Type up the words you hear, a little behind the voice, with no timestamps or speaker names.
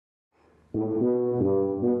The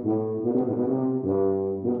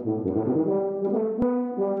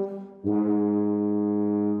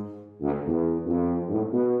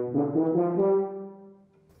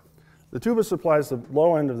tuba supplies the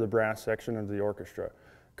low end of the brass section of the orchestra.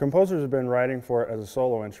 Composers have been writing for it as a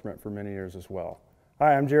solo instrument for many years as well.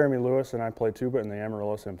 Hi, I'm Jeremy Lewis and I play tuba in the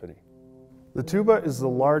Amarillo Symphony. The tuba is the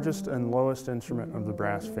largest and lowest instrument of the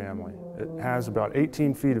brass family. It has about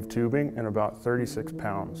 18 feet of tubing and about 36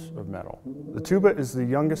 pounds of metal. The tuba is the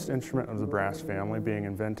youngest instrument of the brass family, being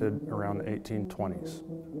invented around the 1820s.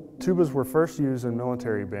 Tubas were first used in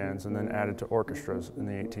military bands and then added to orchestras in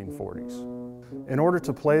the 1840s. In order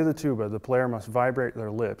to play the tuba, the player must vibrate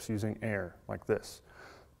their lips using air, like this.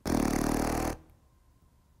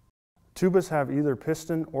 Tubas have either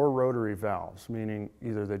piston or rotary valves, meaning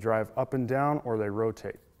either they drive up and down or they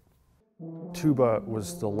rotate. Tuba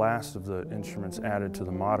was the last of the instruments added to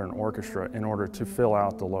the modern orchestra in order to fill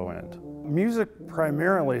out the low end. Music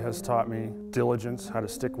primarily has taught me diligence, how to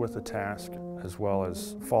stick with the task, as well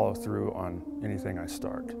as follow through on anything I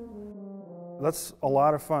start. That's a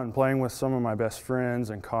lot of fun. Playing with some of my best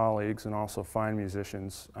friends and colleagues and also fine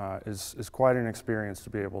musicians is quite an experience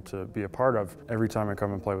to be able to be a part of every time I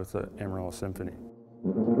come and play with the Amarillo Symphony.